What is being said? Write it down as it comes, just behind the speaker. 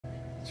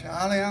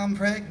Charlie, I'm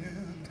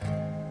pregnant,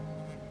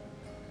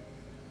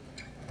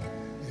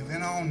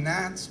 living on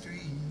 9th Street,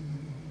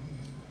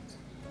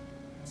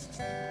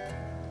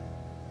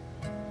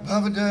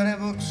 above a dirty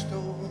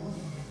bookstore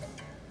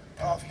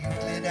off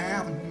Euclid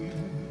Avenue.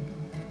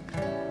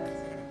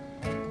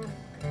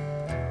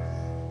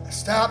 I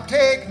stopped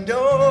taking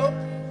dope,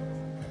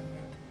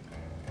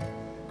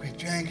 quit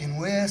drinking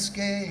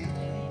whiskey.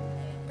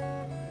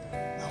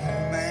 My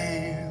old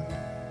man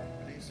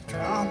plays the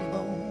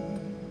trombone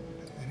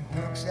and he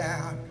works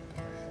out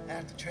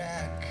at the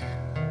track.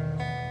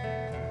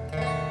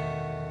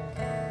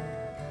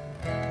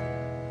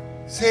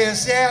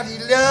 Says that he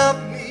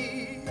loved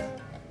me,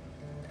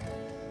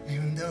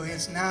 even though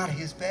it's not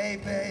his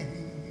baby.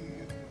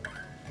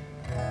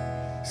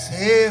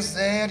 Says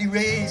that he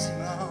raised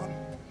him up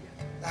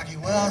like he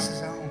was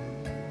his own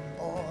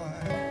boy.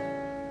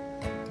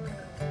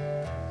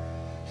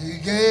 He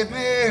gave me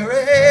a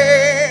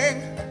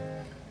ring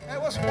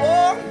that was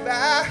worn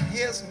by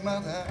his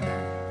mother.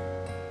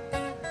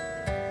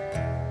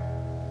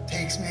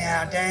 Takes me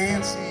out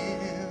dancing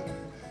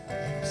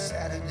every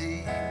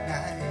Saturday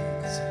night.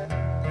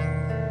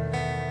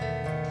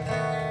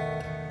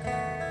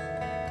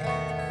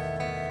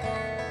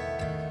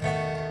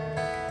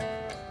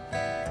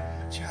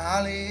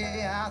 Charlie,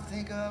 I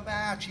think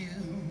about you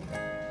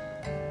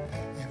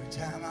every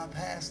time I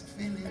pass the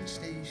filling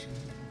station.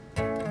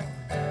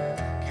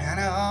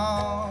 Kinda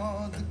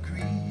all the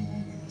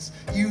greens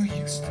you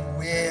used to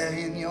wear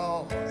in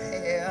your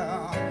hair.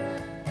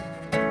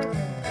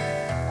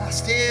 I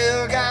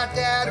still got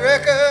that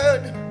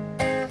record,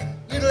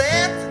 Little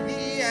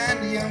Anthony and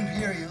the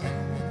Imperials.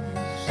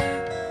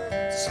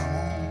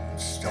 Someone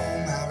stole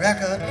my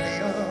record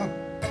player.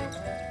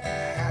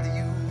 How do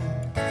you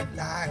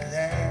like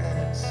that?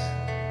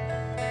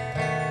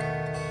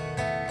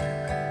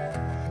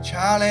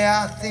 Charlie,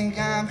 I think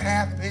I'm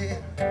happy.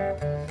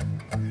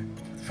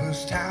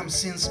 First time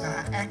since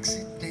my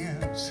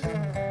accident.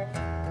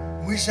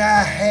 Wish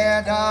I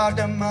had all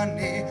the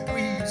money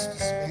we used to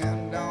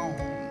spend on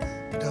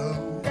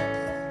dope.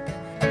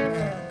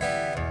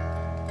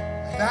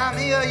 Buy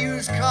me a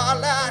used car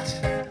lot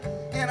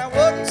and I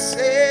wouldn't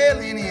sell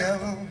any of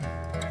them.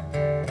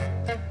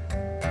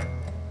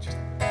 Just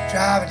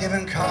drive a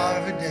different car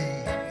every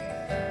day,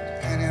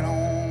 depending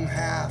on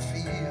how I feel.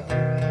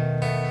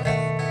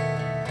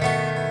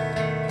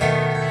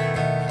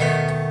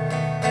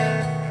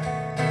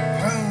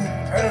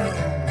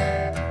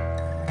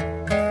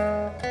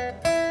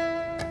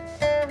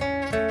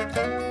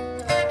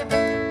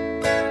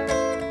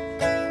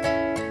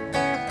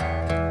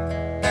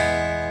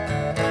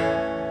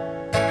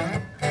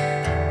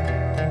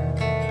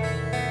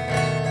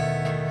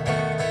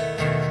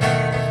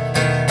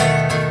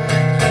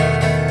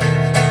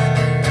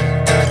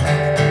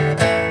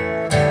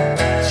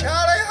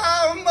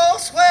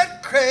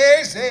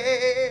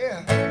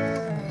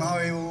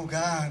 Mario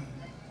got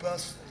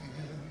busted.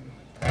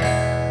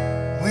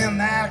 Went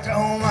back to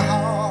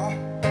Omaha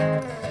to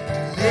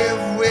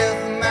live with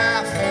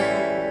my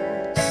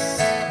folks.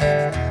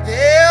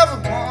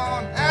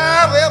 Everyone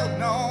I've ever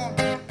known,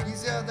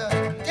 he's at the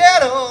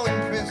ghetto in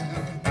prison.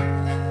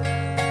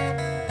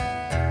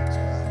 So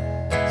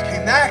I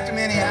came back to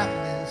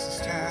Minneapolis this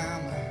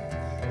time.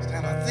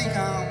 I think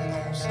I'm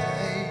gonna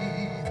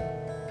stay.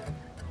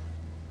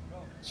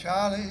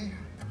 Charlie,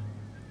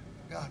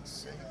 God's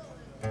sake,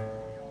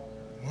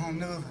 won't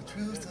know the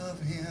truth of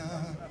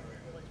him.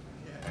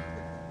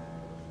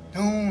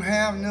 Don't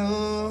have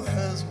no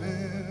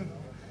husband.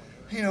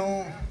 He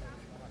don't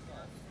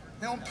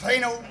play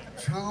no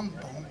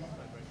trombone.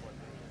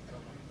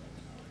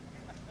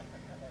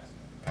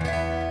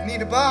 Need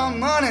to borrow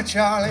money,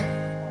 Charlie.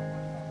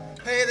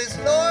 Pay this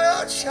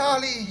lawyer,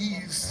 Charlie,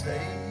 you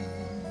say.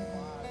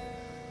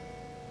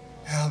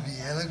 I'll be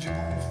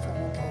eligible for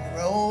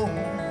parole.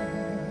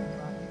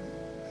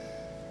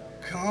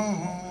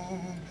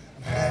 Come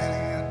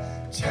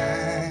Valentine's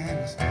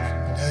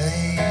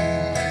Day.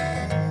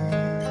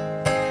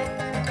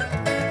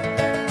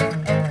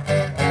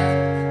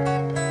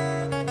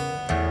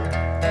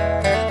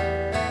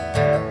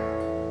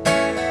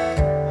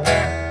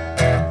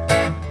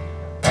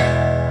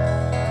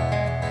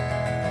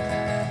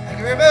 Thank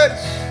you very much.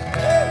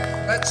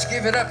 Let's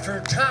give it up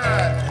for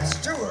Todd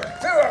Stewart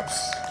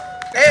Phillips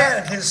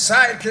and his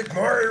sidekick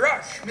Maury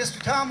Rush.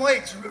 Mr. Tom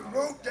Waits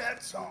wrote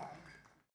that song.